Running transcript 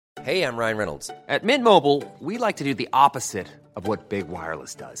Hey, I'm Ryan Reynolds. At Mint Mobile, we like to do the opposite of what Big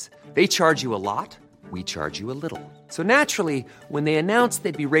Wireless does. They charge you a lot, we charge you a little. So naturally, when they announced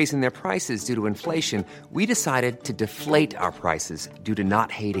they'd be raising their prices due to inflation, we decided to deflate our prices due to not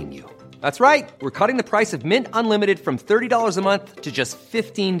hating you. That's right. We're cutting the price of Mint Unlimited from $30 a month to just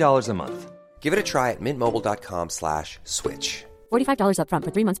 $15 a month. Give it a try at mintmobile.com/switch. $45 up front for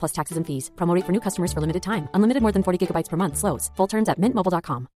 3 months plus taxes and fees. Promo rate for new customers for limited time. Unlimited more than 40 gigabytes per month. Slows full terms at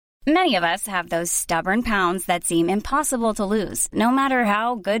mintmobile.com. Many of us have those stubborn pounds that seem impossible to lose, no matter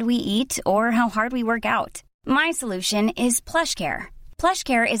how good we eat or how hard we work out. My solution is PlushCare.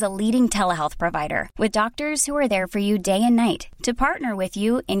 PlushCare is a leading telehealth provider with doctors who are there for you day and night to partner with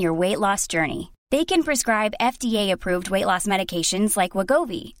you in your weight loss journey. They can prescribe FDA-approved weight loss medications like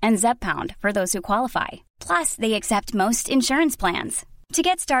Wegovy and Zepbound for those who qualify. Plus, they accept most insurance plans. To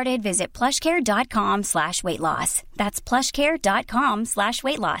get started, visit plushcare.com/weightloss. That's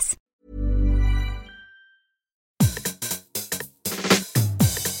plushcare.com/weightloss.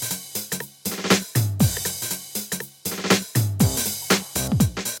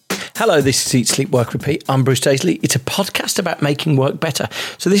 Hello, this is Eat, Sleep, Work, Repeat. I'm Bruce Daisley. It's a podcast about making work better.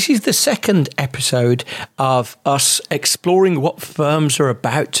 So this is the second episode of us exploring what firms are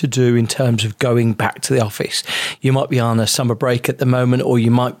about to do in terms of going back to the office. You might be on a summer break at the moment, or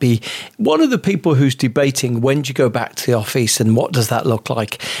you might be one of the people who's debating when do you go back to the office and what does that look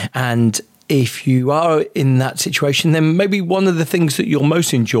like. And if you are in that situation, then maybe one of the things that you'll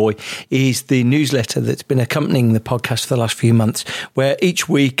most enjoy is the newsletter that's been accompanying the podcast for the last few months, where each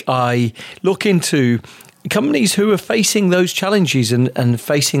week I look into companies who are facing those challenges and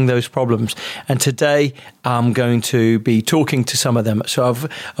facing those problems. And today I'm going to be talking to some of them. So I've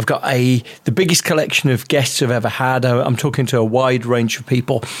got the biggest collection of guests I've ever had. I'm talking to a wide range of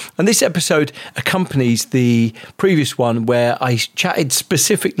people. And this episode accompanies the previous one where I chatted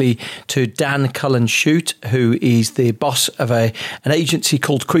specifically to Dan Cullen-Shute, who is the boss of an agency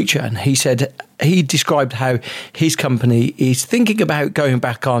called Creature. And he described how his company is thinking about going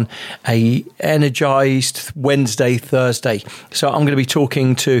back on a energized Wednesday, Thursday. So I'm going to be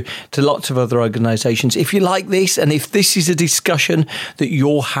talking to lots of other organizations. If you like this, and if this is a discussion that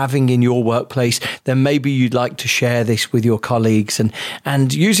you're having in your workplace, then maybe you'd like to share this with your colleagues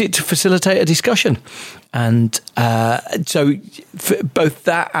and use it to facilitate a discussion. And so both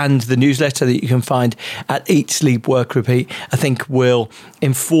that and the newsletter that you can find at Eat, Sleep, Work, Repeat, I think will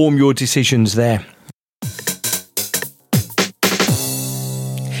inform your decisions there.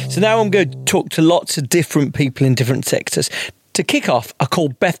 So now I'm going to talk to lots of different people in different sectors. To kick off, I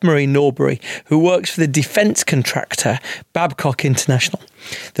called Beth Marie Norbury, who works for the defence contractor Babcock International.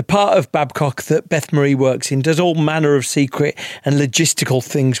 The part of Babcock that Beth Marie works in does all manner of secret and logistical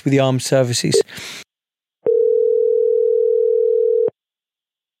things with the armed services.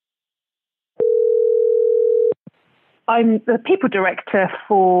 I'm the people director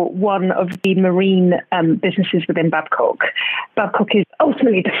for one of the marine businesses within Babcock. Babcock is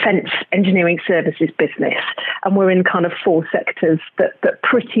ultimately a defence engineering services business, and we're in kind of four sectors that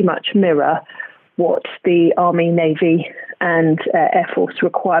pretty much mirror what the Army, Navy and Air Force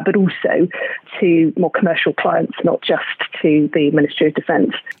require, but also to more commercial clients, not just to the Ministry of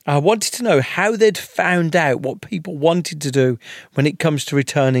Defence. I wanted to know how they'd found out what people wanted to do when it comes to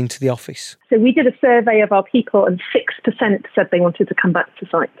returning to the office. So we did a survey of our people and 6% said they wanted to come back to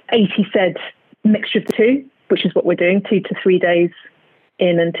site. 80 said a mixture of the two, which is what we're doing, 2 to 3 days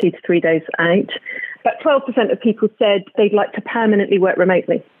in and 2 to 3 days out. But 12% of people said they'd like to permanently work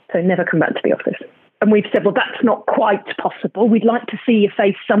remotely, so never come back to the office. And we've said, well, that's not quite possible. We'd like to see your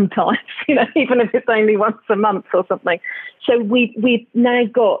face sometimes, even if it's only once a month or something. So we've now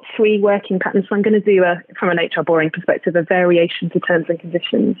got 3 working patterns. So I'm going to do, from an HR boring perspective, a variation to terms and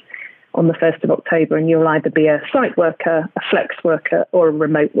conditions on the 1st of October. And you'll either be a site worker, a flex worker, or a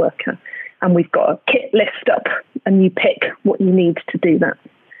remote worker. And we've got a kit list up, and you pick what you need to do that.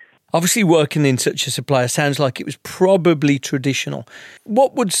 Obviously, working in such a supplier sounds like it was probably traditional.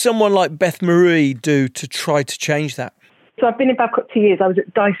 What would someone like Beth Marie do to try to change that? So I've been in Babcock 2 years. I was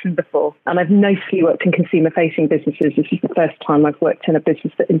at Dyson before, and I've mostly worked in consumer-facing businesses. This is the first time I've worked in a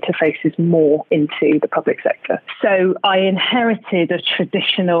business that interfaces more into the public sector. So I inherited a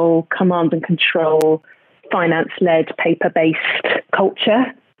traditional command and control, finance-led, paper-based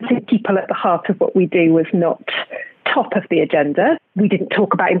culture. I think people at the heart of what we do was not top of the agenda. we didn't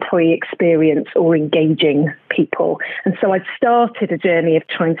talk about employee experience or engaging people. And so I'd started a journey of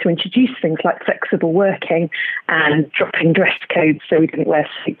trying to introduce things like flexible working and dropping dress codes so we didn't wear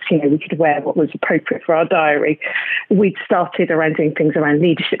suits, we could wear what was appropriate for our diary. We'd started around doing things around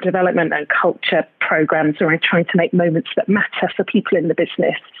leadership development and culture programs around trying to make moments that matter for people in the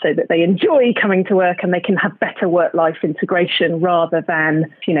business so that they enjoy coming to work and they can have better work-life integration rather than,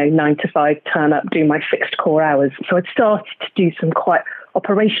 9 to 5, turn up, do my fixed core hours. So I'd started to do some quite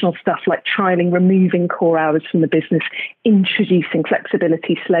operational stuff like trialling removing core hours from the business, introducing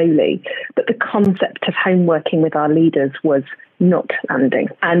flexibility slowly. But the concept of home working with our leaders was not landing,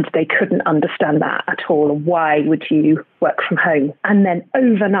 and they couldn't understand that at all. Why would you work from home? And then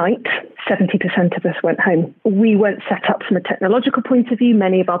overnight, 70% of us went home. We weren't set up from a technological point of view.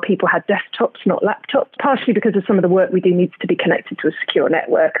 Many of our people had desktops, not laptops, partially because of some of the work we do needs to be connected to a secure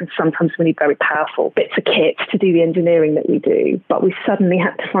network, and sometimes we need very powerful bits of kit to do the engineering that we do. But we suddenly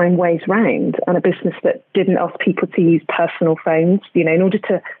had to find ways round, and a business that didn't ask people to use personal phones, in order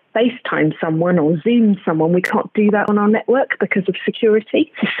to FaceTime someone or Zoom someone, we can't do that on our network because of security.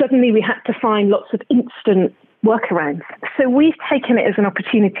 So suddenly we had to find lots of instant workarounds. So we've taken it as an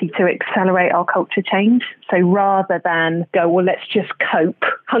opportunity to accelerate our culture change. So rather than go, well, let's just cope,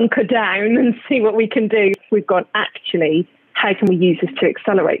 hunker down and see what we can do, we've gone, actually, how can we use this to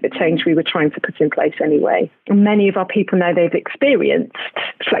accelerate the change we were trying to put in place anyway? And many of our people, now they've experienced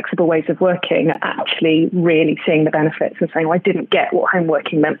flexible ways of working, are actually really seeing the benefits and saying, I didn't get what home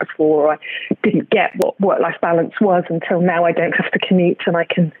working meant before, or I didn't get what work-life balance was until now I don't have to commute and I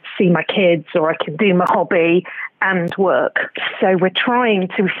can see my kids or I can do my hobby and work. So we're trying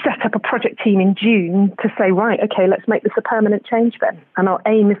to set up a project team in June to say, right, okay, let's make this a permanent change then. And our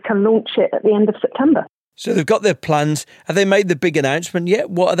aim is to launch it at the end of September. So they've got their plans. Have they made the big announcement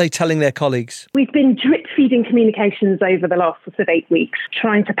yet? What are they telling their colleagues? We've been drip feeding communications over the last 8 weeks,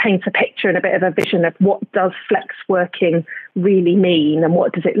 trying to paint a picture and a bit of a vision of what does flex working really mean and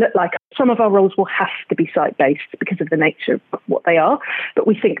what does it look like. Some of our roles will have to be site-based because of the nature of what they are, but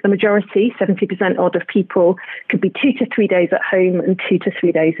we think the majority, 70% odd of people, could be 2 to 3 days at home and 2 to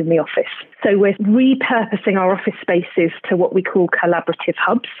 3 days in the office. So we're repurposing our office spaces to what we call collaborative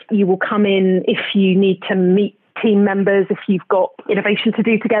hubs. You will come in if you need to meet team members, if you've got innovation to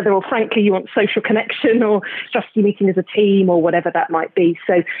do together, or frankly, you want social connection or just you meeting as a team or whatever that might be.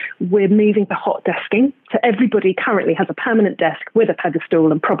 So we're moving to hot desking. So everybody currently has a permanent desk with a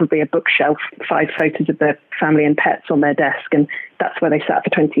pedestal and probably a bookshelf, 5 photos of their family and pets on their desk. And that's where they sat for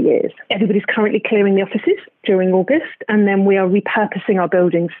 20 years. Everybody's currently clearing the offices during August. And then we are repurposing our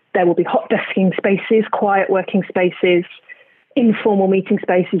buildings. There will be hot desking spaces, quiet working spaces, informal meeting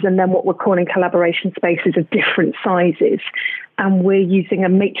spaces, and then what we're calling collaboration spaces of different sizes. And we're using a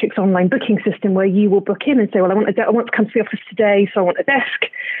matrix online booking system where you will book in and say, well, I want to come to the office today, so I want a desk.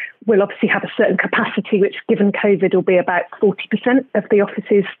 We'll obviously have a certain capacity, which given COVID will be about 40% of the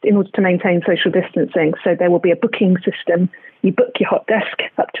offices in order to maintain social distancing. So there will be a booking system. You book your hot desk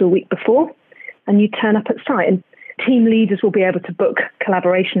up to a week before and you turn up at site. And team leaders will be able to book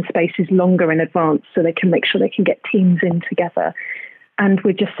collaboration spaces longer in advance so they can make sure they can get teams in together. And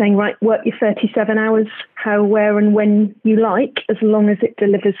we're just saying, right, work your 37 hours, how, where and when you like, as long as it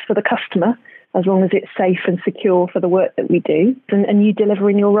delivers for the customer, as long as it's safe and secure for the work that we do. And you deliver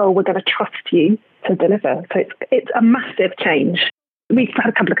in your role, we're going to trust you to deliver. So it's a massive change. We've had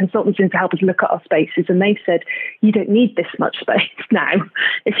a couple of consultants in to help us look at our spaces, and they've said, you don't need this much space now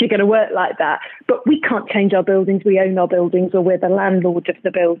if you're going to work like that. But we can't change our buildings. We own our buildings, or we're the landlord of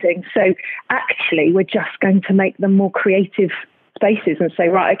the building. So actually, we're just going to make them more creative spaces and say,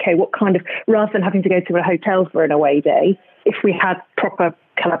 right, okay, what kind of, rather than having to go to a hotel for an away day, if we had proper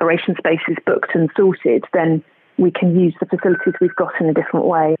collaboration spaces booked and sorted, then we can use the facilities we've got in a different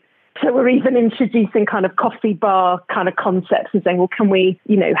way. So we're even introducing kind of coffee bar kind of concepts and saying, well, can we,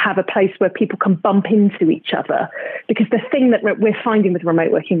 have a place where people can bump into each other? Because the thing that we're finding with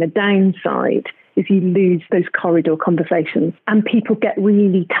remote working, the downside is you lose those corridor conversations and people get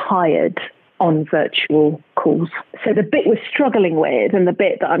really tired on virtual calls. So the bit we're struggling with and the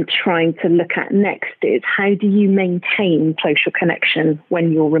bit that I'm trying to look at next is how do you maintain social connection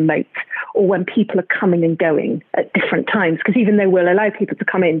when you're remote or when people are coming and going at different times? Because even though we'll allow people to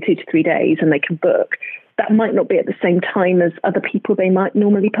come in 2 to 3 days and they can book, that might not be at the same time as other people they might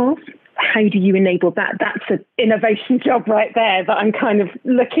normally pass. How do you enable that? That's an innovation job right there that I'm kind of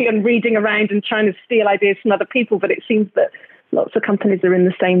looking and reading around and trying to steal ideas from other people. But it seems that lots of companies are in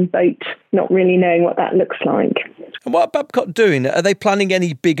the same boat, not really knowing what that looks like. And what are Babcock doing? Are they planning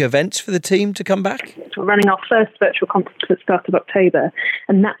any big events for the team to come back? We're running our first virtual conference at the start of October,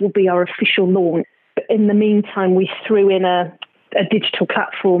 and that will be our official launch. But in the meantime, we threw in a a digital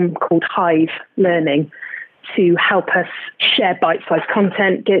platform called Hive Learning to help us share bite-sized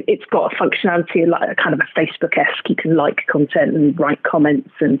content. It's got a functionality like a kind of a Facebook-esque. You can like content and write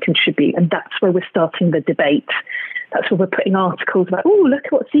comments and contribute. And that's where we're starting the debate. That's where we're putting articles about, oh, look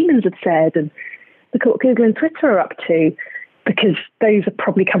at what Siemens have said and look at what Google and Twitter are up to, because those are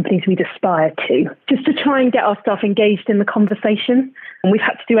probably companies we'd aspire to, just to try and get our staff engaged in the conversation. And we've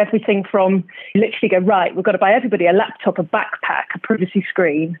had to do everything from literally go, right, we've got to buy everybody a laptop, a backpack, a privacy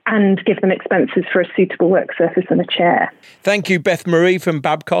screen, and give them expenses for a suitable work surface and a chair. Thank you, Beth Marie from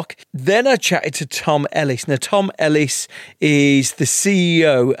Babcock. Then I chatted to Tom Ellis. Now, Tom Ellis is the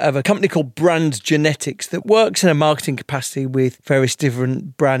CEO of a company called Brand Genetics that works in a marketing capacity with various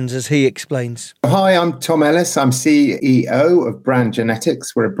different brands, as he explains. Hi, I'm Tom Ellis. I'm CEO of Brand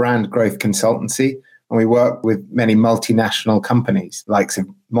Genetics. We're a brand growth consultancy, and we work with many multinational companies, like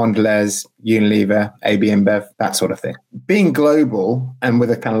Mondelez, Unilever, AB InBev, that sort of thing. Being global and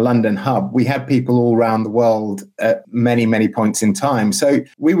with a kind of London hub, we had people all around the world at many, many points in time. So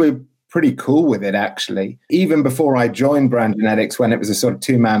we were pretty cool with it, actually. Even before I joined Brand Genetics, when it was a sort of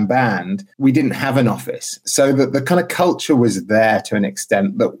two-man band, we didn't have an office. So the kind of culture was there to an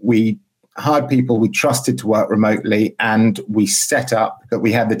extent that we hired people we trusted to work remotely, and we set up that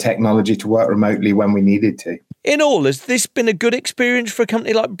we had the technology to work remotely when we needed to. In all, has this been a good experience for a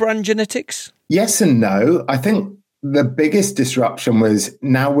company like Brand Genetics? Yes and no. I think the biggest disruption was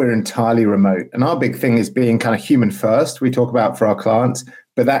now we're entirely remote. And our big thing is being kind of human first, we talk about for our clients,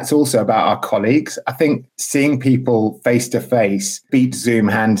 but that's also about our colleagues. I think seeing people face to face beats Zoom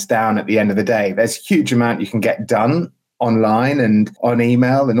hands down at the end of the day. There's a huge amount you can get done online and on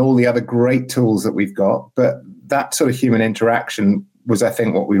email and all the other great tools that we've got. But that sort of human interaction was, I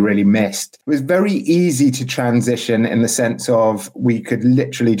think, what we really missed. It was very easy to transition in the sense of we could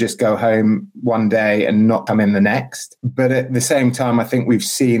literally just go home one day and not come in the next. But at the same time, I think we've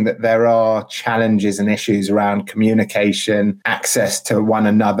seen that there are challenges and issues around communication, access to one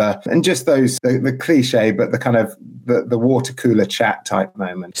another, and just those, the cliche, but the kind of the water cooler chat type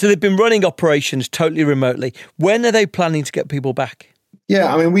moment. So they've been running operations totally remotely. When are they planning to get people back?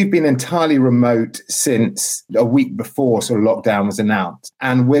 Yeah, I mean, we've been entirely remote since a week before sort of lockdown was announced.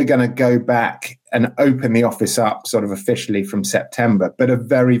 And we're going to go back and open the office up sort of officially from September, but a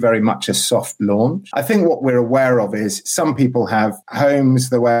very, very much a soft launch. I think what we're aware of is some people have homes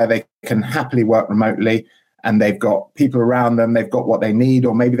where they can happily work remotely and they've got people around them, they've got what they need,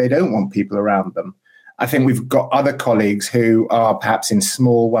 or maybe they don't want people around them. I think we've got other colleagues who are perhaps in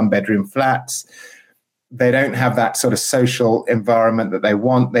small one-bedroom flats. They don't have that sort of social environment that they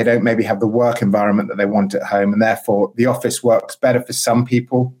want. They don't maybe have the work environment that they want at home. And therefore, the office works better for some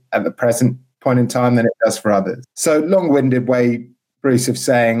people at the present point in time than it does for others. So long-winded way, Bruce, of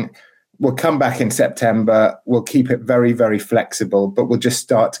saying, we'll come back in September. We'll keep it very, very flexible, but we'll just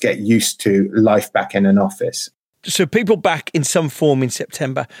start to get used to life back in an office. So people back in some form in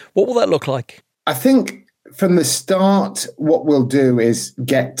September. What will that look like? I think from the start, what we'll do is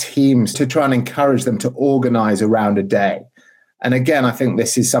get teams to try and encourage them to organize around a day. And again, I think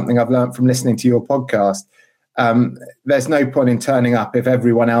this is something I've learned from listening to your podcast. There's no point in turning up if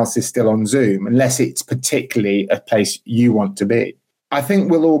everyone else is still on Zoom, unless it's particularly a place you want to be. I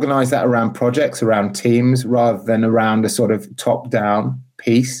think we'll organize that around projects, around teams, rather than around a sort of top-down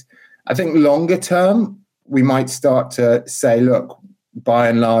piece. I think longer term, we might start to say, look, by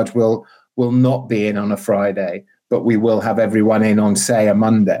and large, we'll not be in on a Friday, but we will have everyone in on, say, a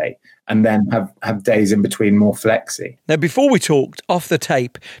Monday, and then have days in between more flexi. Now, before we talked off the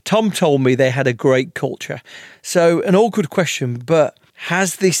tape, Tom told me they had a great culture. So an awkward question, but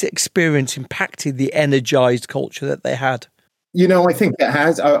has this experience impacted the energized culture that they had? You know, I think it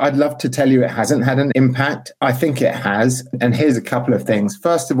has. I'd love to tell you it hasn't had an impact. I think it has. And here's a couple of things.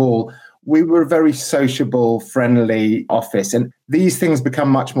 First of all, we were a very sociable, friendly office. And these things become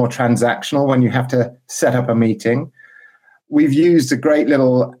much more transactional when you have to set up a meeting. We've used a great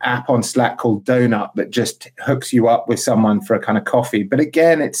little app on Slack called Donut that just hooks you up with someone for a kind of coffee. But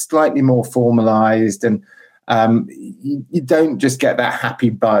again, it's slightly more formalized and you don't just get that happy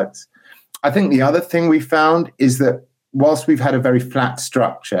buzz. I think the other thing we found is that whilst we've had a very flat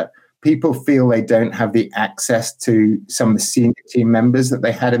structure, people feel they don't have the access to some of the senior team members that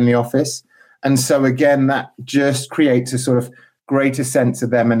they had in the office. And so again, that just creates a sort of greater sense of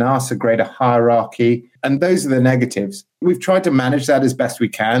them and us, a greater hierarchy. And those are the negatives. We've tried to manage that as best we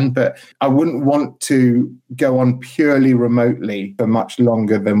can, but I wouldn't want to go on purely remotely for much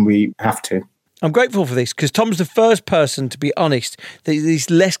longer than we have to. I'm grateful for this because Tom's the first person to be honest.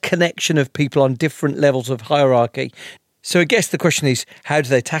 There's less connection of people on different levels of hierarchy. So I guess the question is, how do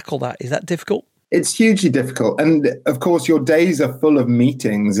they tackle that? Is that difficult? It's hugely difficult. And of course, your days are full of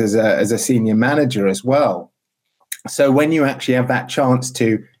meetings as a senior manager as well. So when you actually have that chance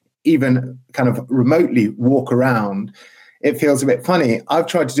to even kind of remotely walk around, it feels a bit funny. I've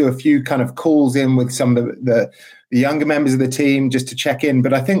tried to do a few kind of calls in with some of the younger members of the team just to check in.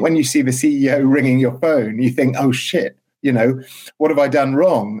 But I think when you see the CEO ringing your phone, you think, oh, shit, what have I done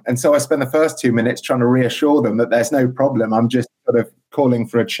wrong? And so I spend the first 2 minutes trying to reassure them that there's no problem. I'm just sort of calling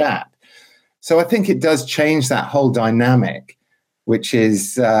for a chat. So I think it does change that whole dynamic, which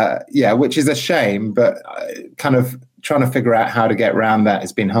is a shame, but kind of trying to figure out how to get around that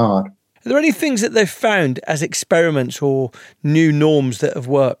has been hard. Are there any things that they've found as experiments or new norms that have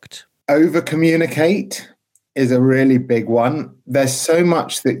worked? Over-communicate is a really big one. There's so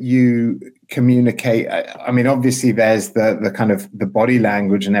much that you communicate. I mean, obviously there's the kind of the body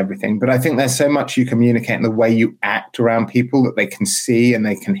language and everything, but I think there's so much you communicate in the way you act around people that they can see and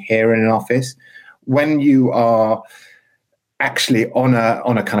they can hear in an office. When you are actually on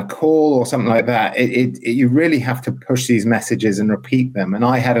a kind of call or something like that, you really have to push these messages and repeat them. And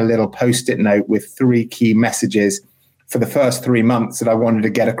I had a little post-it note with 3 key messages for the first 3 months that I wanted to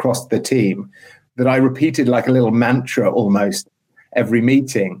get across to the team that I repeated like a little mantra almost every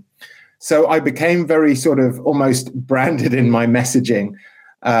meeting. So I became very sort of almost branded in my messaging,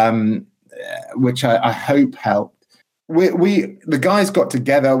 which I hope helped. The guys got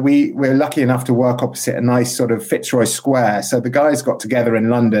together. We're lucky enough to work opposite a nice sort of Fitzroy Square. So the guys got together in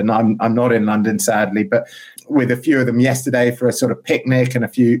London. I'm not in London, sadly, but with a few of them yesterday for a sort of picnic and a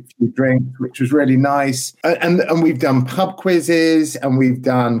few drinks, which was really nice. And we've done pub quizzes and we've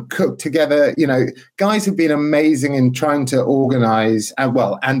done cook together. Guys have been amazing in trying to organize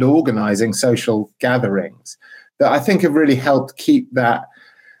and organizing social gatherings that I think have really helped keep that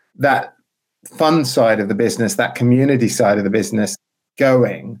fun side of the business, that community side of the business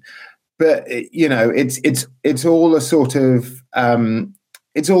going. But it's all a sort of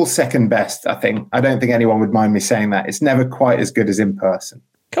it's all second best, I think. I don't think anyone would mind me saying that. It's never quite as good as in person.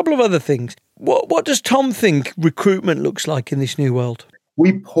 A couple of other things. What does Tom think recruitment looks like in this new world?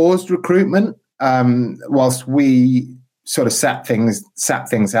 We paused recruitment whilst we sort of sat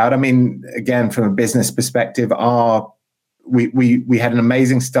things out. I mean, again, from a business perspective, we had an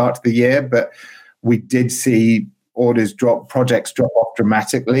amazing start to the year, but we did see projects drop off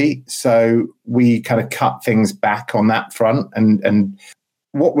dramatically. So we kind of cut things back on that front. And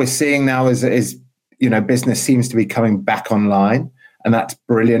what we're seeing now is business seems to be coming back online, and that's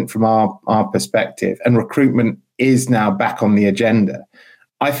brilliant from our perspective. And recruitment is now back on the agenda.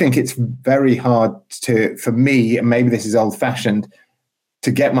 I think it's very hard for me, and maybe this is old fashioned,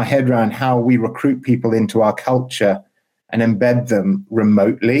 to get my head around how we recruit people into our culture and embed them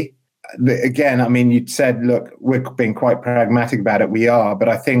remotely. Again, I mean, you said, look, we're being quite pragmatic about it. We are, but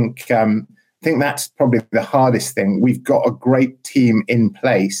I think that's probably the hardest thing. We've got a great team in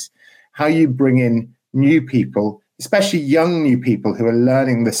place. How you bring in new people, especially young new people who are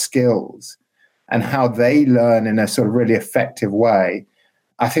learning the skills and how they learn in a sort of really effective way,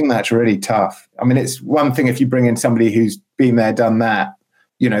 I think that's really tough. I mean, it's one thing if you bring in somebody who's been there, done that,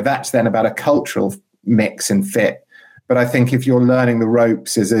 that's then about a cultural mix and fit. But I think if you're learning the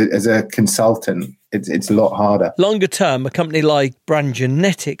ropes as a consultant, it's a lot harder. Longer term, a company like Brand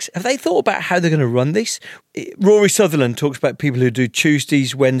Genetics, have they thought about how they're going to run this? Rory Sutherland talks about people who do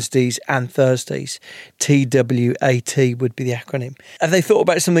Tuesdays, Wednesdays and Thursdays. TWAT would be the acronym. Have they thought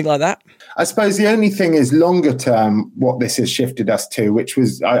about something like that? I suppose the only thing is longer term, what this has shifted us to, which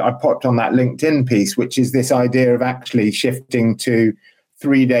was, I popped on that LinkedIn piece, which is this idea of actually shifting to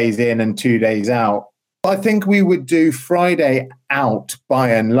 3 days in and 2 days out. I think we would do Friday out by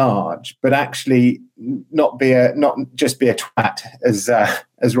and large, but actually not just be a twat,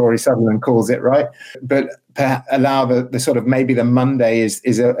 as Rory Sutherland calls it, right? But allow the sort of maybe the Monday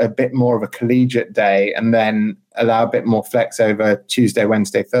is a bit more of a collegiate day, and then allow a bit more flex over Tuesday,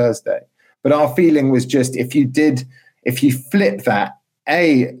 Wednesday, Thursday. But our feeling was just if you flip that,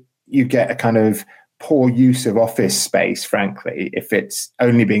 you get a kind of poor use of office space, frankly, if it's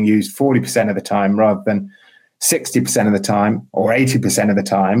only being used 40% of the time rather than 60% of the time or 80% of the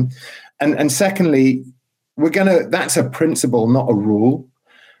time. And secondly, that's a principle, not a rule.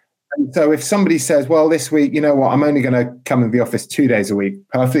 And so if somebody says, well, this week, you know what, I'm only going to come into the office 2 days a week,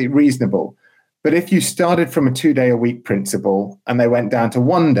 perfectly reasonable. But if you started from a 2 day a week principle and they went down to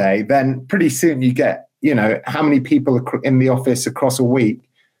 1 day, then pretty soon you get, how many people are in the office across a week.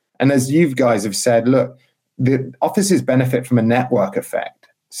 And as you guys have said, look, the offices benefit from a network effect.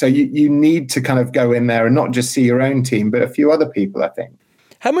 So you need to kind of go in there and not just see your own team, but a few other people, I think.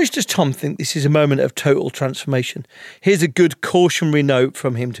 How much does Tom think this is a moment of total transformation? Here's a good cautionary note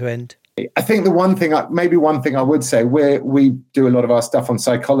from him to end. I think one thing I would say, we do a lot of our stuff on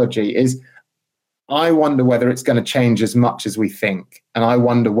psychology, is I wonder whether it's going to change as much as we think. And I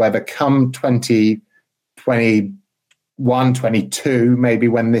wonder whether come 2021, 22, maybe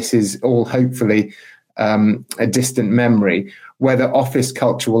when this is all hopefully a distant memory, whether office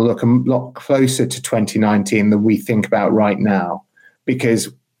culture will look a lot closer to 2019 than we think about right now. Because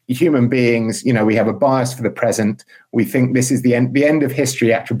human beings, we have a bias for the present. We think this is the end of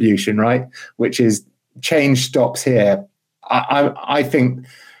history attribution, right? Which is change stops here. I think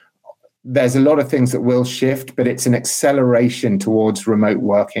there's a lot of things that will shift, but it's an acceleration towards remote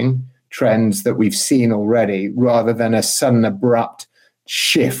working trends that we've seen already, rather than a sudden abrupt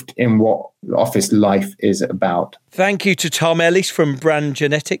shift in what office life is about. Thank you to Tom Ellis from Brand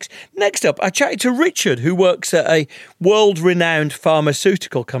Genetics. Next up, I chatted to Richard, who works at a world-renowned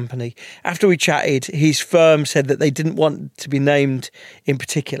pharmaceutical company. After we chatted, his firm said that they didn't want to be named in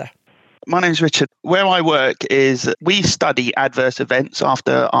particular. My name's Richard. Where I work is we study adverse events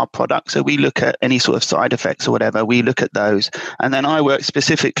after our product. So we look at any sort of side effects or whatever. We look at those. And then I work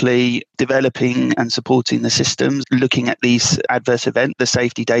specifically developing and supporting the systems, looking at these adverse events, the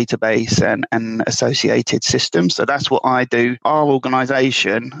safety database and associated systems. So that's what I do. Our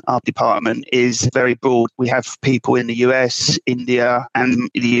organisation, our department is very broad. We have people in the US, India and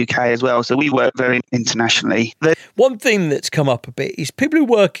the UK as well. So we work very internationally. One thing that's come up a bit is people who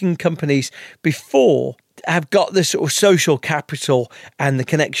work in companies before have got the sort of social capital and the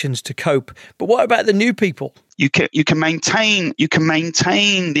connections to cope. But what about the new people? You can maintain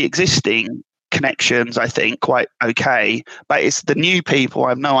the existing connections, I think, quite okay. But it's the new people. I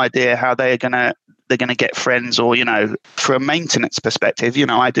have no idea how they're gonna get friends, or from a maintenance perspective,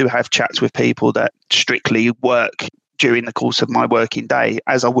 I do have chats with people that strictly work during the course of my working day,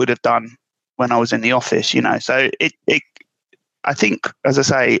 as I would have done when I was in the office. So it I think, as I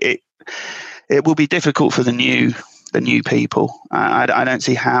say, it will be difficult for the new people. I don't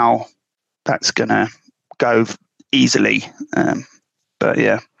see how that's going to go easily. But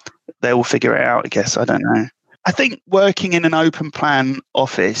yeah, they will figure it out, I guess. I don't know. I think working in an open plan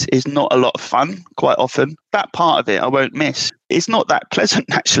office is not a lot of fun quite often. That part of it I won't miss. It's not that pleasant,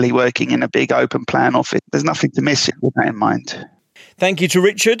 actually, working in a big open plan office. There's nothing to miss with that in mind. Thank you to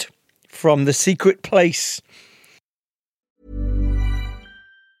Richard from The Secret Place.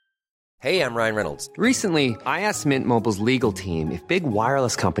 Hey, I'm Ryan Reynolds. Recently, I asked Mint Mobile's legal team if big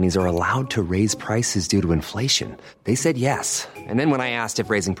wireless companies are allowed to raise prices due to inflation. They said yes. And then when I asked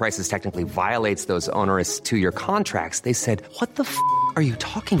if raising prices technically violates those onerous 2-year contracts, they said, "What the f*** are you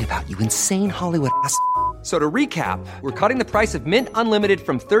talking about, you insane Hollywood ass?" So to recap, we're cutting the price of Mint Unlimited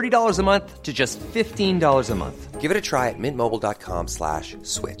from $30 a month to just $15 a month. Give it a try at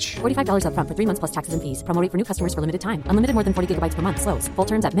mintmobile.com/switch. $45 up front for 3 months plus taxes and fees. Promo rate for new customers for limited time. Unlimited more than 40 gigabytes per month. Slows full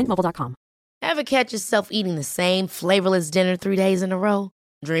terms at mintmobile.com. Ever catch yourself eating the same flavorless dinner 3 days in a row?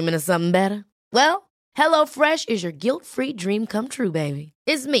 Dreaming of something better? Well, HelloFresh is your guilt-free dream come true, baby.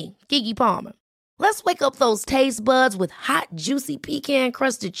 It's me, Keke Palmer. Let's wake up those taste buds with hot, juicy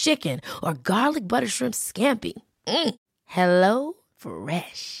pecan-crusted chicken or garlic butter shrimp scampi. Hello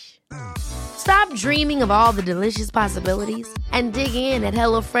Fresh. Stop dreaming of all the delicious possibilities and dig in at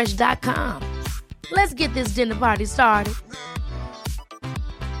HelloFresh.com. Let's get this dinner party started.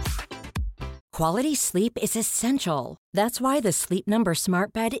 Quality sleep is essential. That's why the Sleep Number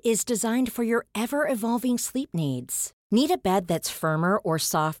Smart Bed is designed for your ever-evolving sleep needs. Need a bed that's firmer or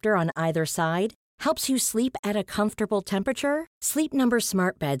softer on either side? Helps you sleep at a comfortable temperature? Sleep Number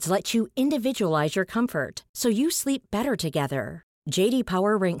Smart Beds let you individualize your comfort, so you sleep better together. J.D.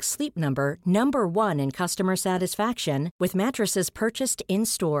 Power ranks Sleep Number number 1 in customer satisfaction with mattresses purchased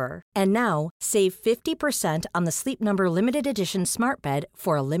in-store. And now, save 50% on the Sleep Number Limited Edition Smart Bed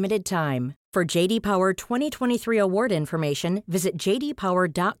for a limited time. For J.D. Power 2023 award information, visit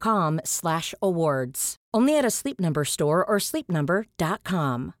jdpower.com/awards. Only at a Sleep Number store or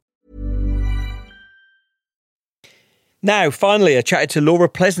sleepnumber.com. Now, finally, I chatted to Laura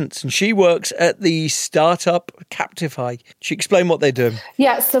Pleasance, and she works at the startup Captify. She explained what they do.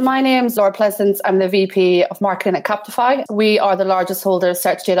 Yeah, so my name's Laura Pleasance. I'm the VP of Marketing at Captify. We are the largest holder of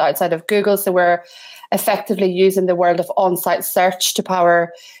search data outside of Google, so we're effectively using the world of on-site search to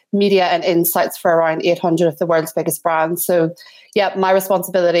power media and insights for around 800 of the world's biggest brands. So, yeah, my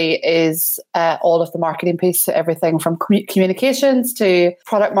responsibility is all of the marketing piece, so everything from communications to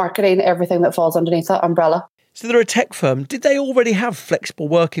product marketing, everything that falls underneath that umbrella. So they're a tech firm. Did they already have flexible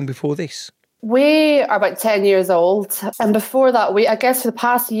working before this? We are about 10 years old. And before that, I guess for the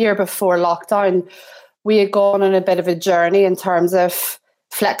past year before lockdown, we had gone on a bit of a journey in terms of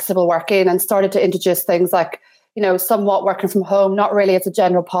flexible working and started to introduce things like somewhat working from home, not really as a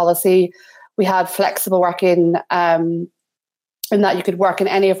general policy. We had flexible working in that you could work in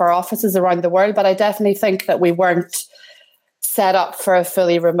any of our offices around the world. But I definitely think that we weren't set up for a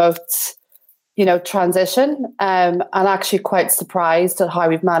fully remote, transition. And actually quite surprised at how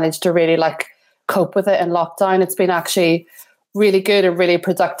we've managed to really cope with it in lockdown. It's been actually really good and really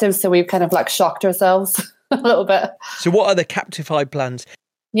productive. So we've kind of shocked ourselves a little bit. So what are the Captify plans?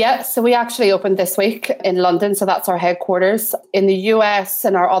 Yeah, so we actually opened this week in London. So that's our headquarters. In the US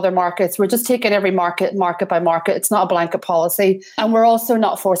and our other markets, we're just taking every market by market. It's not a blanket policy. And we're also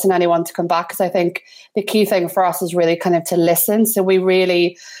not forcing anyone to come back, because I think the key thing for us is really kind of to listen. So we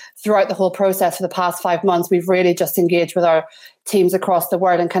really, throughout the whole process for the past 5 months, we've really just engaged with our teams across the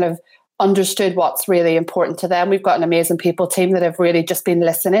world and kind of understood what's really important to them. We've got an amazing people team that have really just been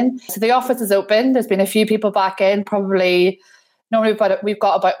listening. So the office is open. There's been a few people back in, Normally we've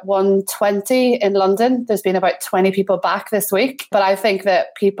got about 120 in London. There's been about 20 people back this week. But I think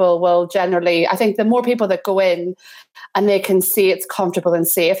that people will generally, I think the more people that go in and they can see it's comfortable and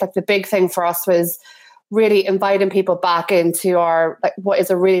safe, the big thing for us was really inviting people back into our, what is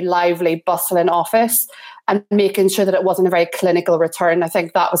a really lively, bustling office, and making sure that it wasn't a very clinical return. I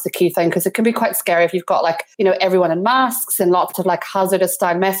think that was the key thing, because it can be quite scary if you've got everyone in masks and lots of hazardous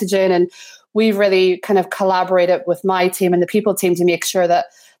style messaging. And we've really kind of collaborated with my team and the people team to make sure that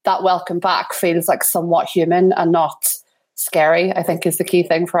welcome back feels somewhat human and not scary, I think is the key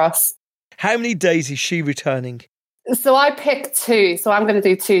thing for us. How many days is she returning? So I picked 2. So I'm going to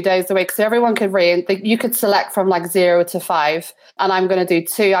do 2 days a week. So everyone could you could select from 0 to 5, and I'm going to do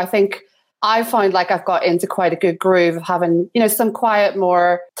 2. I think I find I've got into quite a good groove of having, some quiet,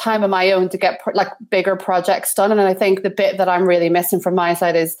 more time of my own to get bigger projects done. And I think the bit that I'm really missing from my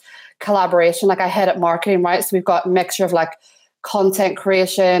side is collaboration. I head up marketing, right? So we've got a mixture of content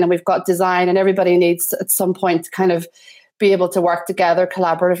creation and we've got design, and everybody needs at some point to kind of be able to work together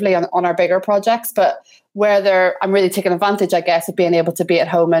collaboratively on our bigger projects. But I'm really taking advantage, I guess, of being able to be at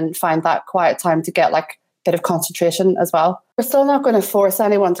home and find that quiet time to get bit of concentration as well. We're still not going to force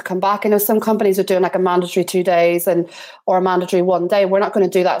anyone to come back. I know some companies are doing a mandatory 2 days or a mandatory 1 day. We're not going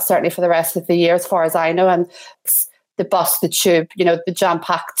to do that certainly for the rest of the year, as far as I know. And the bus, the tube, the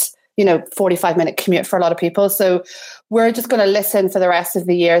jam-packed 45-minute commute for a lot of people. So we're just going to listen for the rest of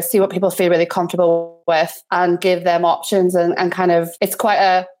the year, see what people feel really comfortable with, and give them options. And kind of, it's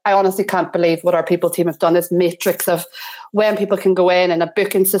I honestly can't believe what our people team have done, this matrix of when people can go in and a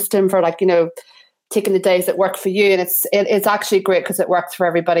booking system for taking the days that work for you. And it's actually great because it works for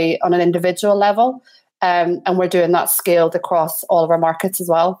everybody on an individual level. And we're doing that scaled across all of our markets as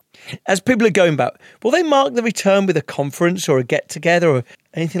well. As people are going back, will they mark the return with a conference or a get-together or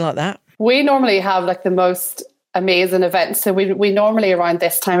anything like that? We normally have the most amazing events. So we normally around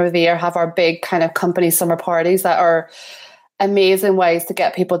this time of the year have our big kind of company summer parties that are amazing ways to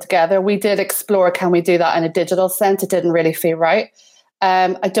get people together. We did explore, can we do that in a digital sense? It didn't really feel right.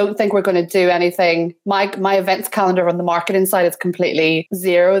 I don't think we're going to do anything. My events calendar on the marketing side is completely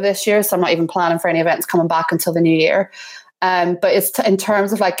zero this year, so I'm not even planning for any events coming back until the new year. But it's in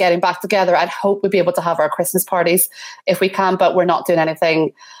terms of getting back together, I'd hope we'd be able to have our Christmas parties if we can, but we're not doing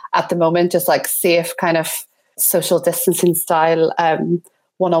anything at the moment, just safe kind of social distancing style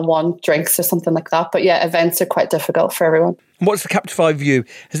one-on-one drinks or something like that. But yeah, events are quite difficult for everyone. What's the Captify view?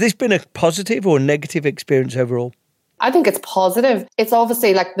 Has this been a positive or negative experience overall? I think it's positive. It's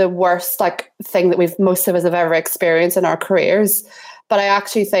obviously the worst thing that most of us have ever experienced in our careers. But I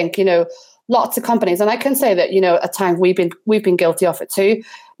actually think, lots of companies, and I can say that, at times we've been guilty of it too,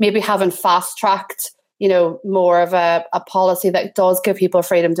 maybe having fast-tracked, more of a policy that does give people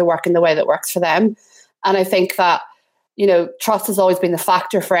freedom to work in the way that works for them. And I think that, trust has always been the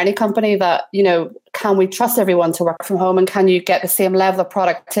factor for any company that, can we trust everyone to work from home, and can you get the same level of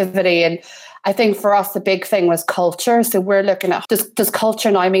productivity? And I think for us, the big thing was culture. So we're looking at, does culture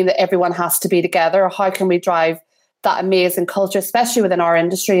now mean that everyone has to be together? Or how can we drive that amazing culture, especially within our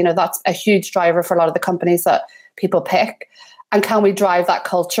industry? That's a huge driver for a lot of the companies that people pick. And can we drive that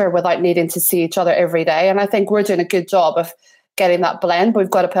culture without needing to see each other every day? And I think we're doing a good job of getting that blend, but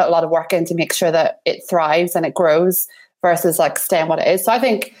we've got to put a lot of work in to make sure that it thrives and it grows versus staying what it is. So I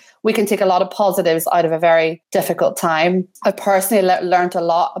think we can take a lot of positives out of a very difficult time. I personally learned a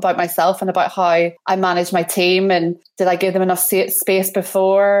lot about myself and about how I manage my team, and did I give them enough space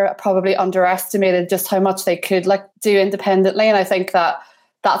before? I probably underestimated just how much they could do independently. And I think that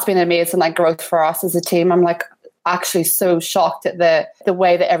that's been amazing growth for us as a team. I'm actually so shocked at the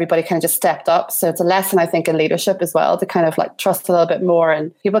way that everybody kind of just stepped up. So it's a lesson, I think, in leadership as well, to kind of trust a little bit more,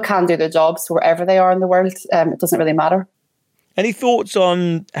 and people can do their jobs wherever they are in the world. It doesn't really matter. Any thoughts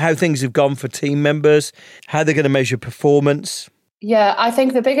on how things have gone for team members, how they're going to measure performance? Yeah, I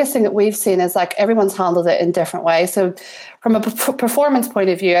think the biggest thing that we've seen is like everyone's handled it in different ways. So from a performance point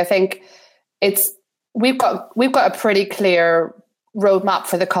of view, I think we've got a pretty clear roadmap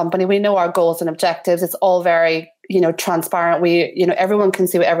for the company. We know our goals and objectives. It's all very, transparent. Everyone can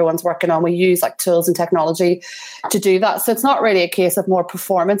see what everyone's working on. We use like tools and technology to do that. So it's not really a case of more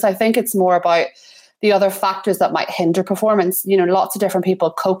performance. I think it's more about the other factors that might hinder performance. Lots of different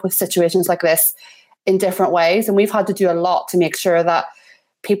people cope with situations like this in different ways. And we've had to do a lot to make sure that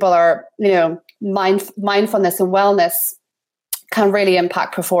people are, mindfulness and wellness can really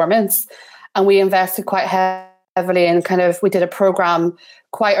impact performance. And we invested quite heavily in we did a program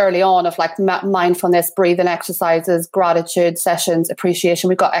quite early on of like mindfulness, breathing exercises, gratitude sessions, appreciation.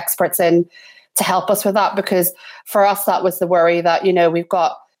 We got experts in to help us with that, because for us, that was the worry that, we've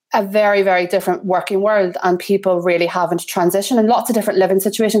got a very, very different working world and people really having to transition in lots of different living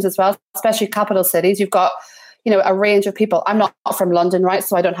situations as well, especially capital cities. You've got, a range of people. I'm not from London, right?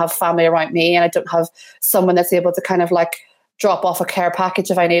 So I don't have family around me and I don't have someone that's able to kind of like drop off a care package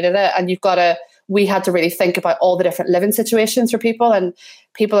if I needed it. And we had to really think about all the different living situations for people, and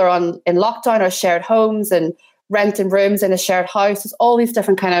people are in lockdown or shared homes and renting rooms in a shared house. There's all these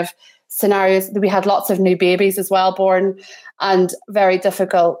different kind of scenarios. We had lots of new babies as well born, and very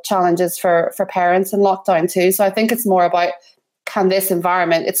difficult challenges for parents in lockdown too. So I think it's more about, can this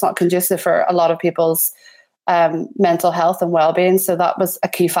environment, it's not conducive for a lot of people's mental health and well-being. So that was a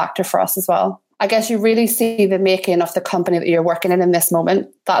key factor for us as well. I guess you really see the making of the company that you're working in this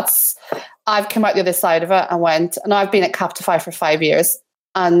moment. I've come out the other side of it and I've been at Captify for 5 years.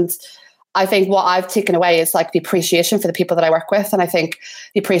 And I think what I've taken away is like the appreciation for the people that I work with. And I think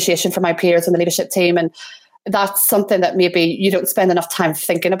the appreciation for my peers and the leadership team. And that's something that maybe you don't spend enough time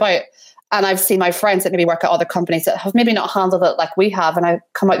thinking about. And I've seen my friends that maybe work at other companies that have maybe not handled it like we have. And I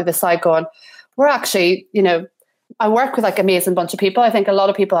come out the other side going, we're actually, I work with like an amazing bunch of people. I think a lot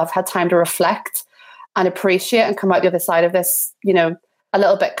of people have had time to reflect and appreciate and come out the other side of this, a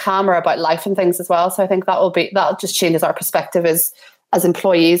little bit calmer about life and things as well. So I think that just changes our perspective as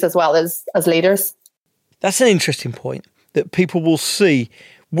employees as well as leaders. That's an interesting point, that people will see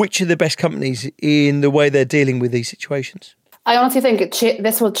which are the best companies in the way they're dealing with these situations. I honestly think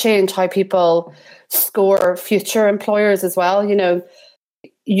this will change how people score future employers as well.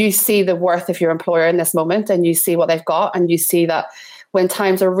 You see the worth of your employer in this moment and you see what they've got, and you see that when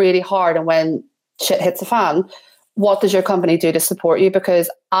times are really hard and when shit hits the fan, what does your company do to support you? Because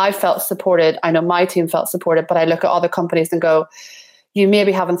I felt supported. I know my team felt supported, but I look at other companies and go, you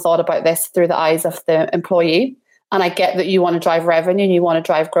maybe haven't thought about this through the eyes of the employee. And I get that you want to drive revenue and you want to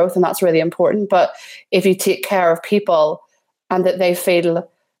drive growth, and that's really important. But if you take care of people and that they feel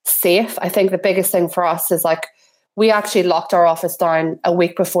safe, I think the biggest thing for us is like, we actually locked our office down a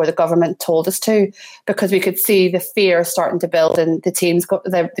week before the government told us to, because we could see the fear starting to build in the teams,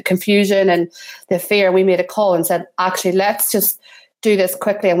 the confusion and the fear. We made a call and said, actually, let's just do this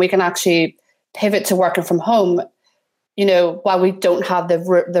quickly and we can actually pivot to working from home, while we don't have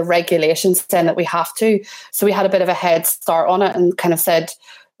the regulations saying that we have to. So we had a bit of a head start on it and kind of said,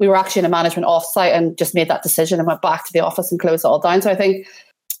 we were actually in a management offsite and just made that decision and went back to the office and closed it all down. So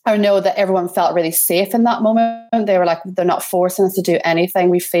I know that everyone felt really safe in that moment. They were like, they're not forcing us to do anything.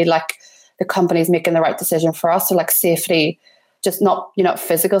 We feel like the company's making the right decision for us. So like safety, just not,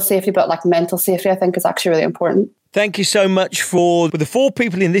 physical safety, but like mental safety, I think is actually really important. Thank you so much for the 4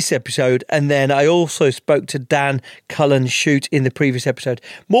 people in this episode. And then I also spoke to Dan Cullen-Shute in the previous episode.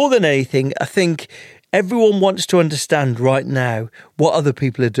 More than anything, I think everyone wants to understand right now what other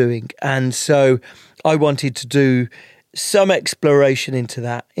people are doing. And so I wanted to do some exploration into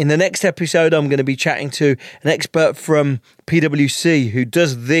that. In the next episode, I'm going to be chatting to an expert from PwC who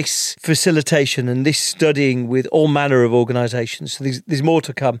does this facilitation and this studying with all manner of organisations. So there's more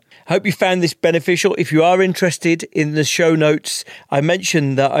to come. I hope you found this beneficial. If you are interested, in the show notes, I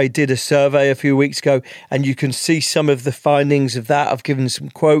mentioned that I did a survey a few weeks ago, and you can see some of the findings of that. I've given some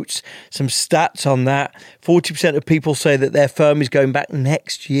quotes, some stats on that. 40% of people say that their firm is going back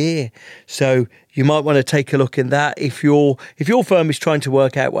next year. So you might want to take a look in that if your firm is trying to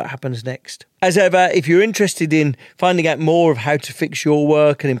work out what happens next. As ever, if you're interested in finding out more of how to fix your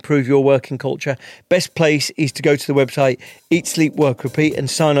work and improve your working culture, best place is to go to the website Eat, Sleep, Work, Repeat and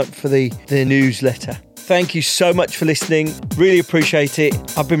sign up for the newsletter. Thank you so much for listening. Really appreciate it.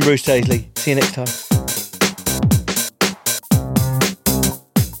 I've been Bruce Daisley. See you next time.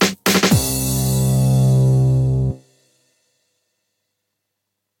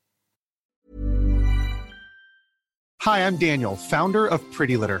 Hi, I'm Daniel, founder of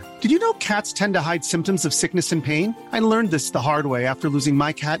Pretty Litter. Did you know cats tend to hide symptoms of sickness and pain? I learned this the hard way after losing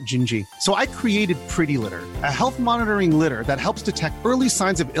my cat, Gingy. So I created Pretty Litter, a health monitoring litter that helps detect early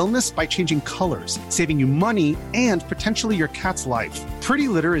signs of illness by changing colors, saving you money and potentially your cat's life. Pretty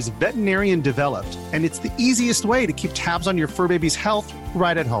Litter is veterinarian developed, and it's the easiest way to keep tabs on your fur baby's health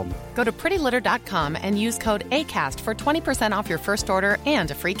right at home. Go to prettylitter.com and use code ACAST for 20% off your first order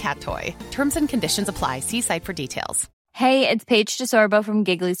and a free cat toy. Terms and conditions apply. See site for details. Hey, it's Paige DeSorbo from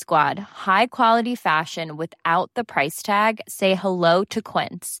Giggly Squad. High quality fashion without the price tag. Say hello to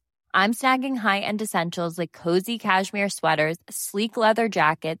Quince. I'm snagging high-end essentials like cozy cashmere sweaters, sleek leather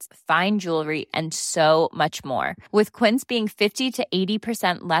jackets, fine jewelry, and so much more. With Quince being 50 to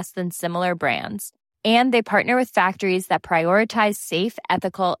 80% less than similar brands. And they partner with factories that prioritize safe,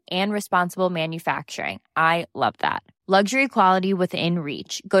 ethical, and responsible manufacturing. I love that. Luxury quality within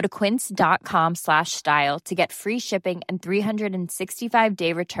reach. Go to quince.com/style to get free shipping and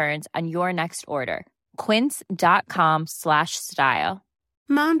 365-day returns on your next order. Quince.com/style.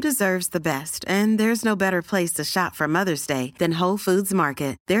 Mom deserves the best, and there's no better place to shop for Mother's Day than Whole Foods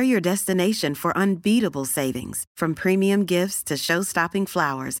Market. They're your destination for unbeatable savings, from premium gifts to show-stopping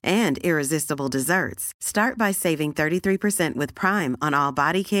flowers and irresistible desserts. Start by saving 33% with Prime on all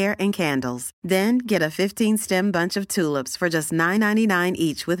body care and candles. Then get a 15-stem bunch of tulips for just $9.99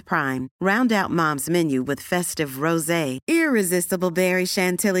 each with Prime. Round out Mom's menu with festive rosé, irresistible berry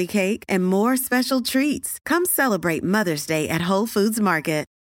chantilly cake, and more special treats. Come celebrate Mother's Day at Whole Foods Market.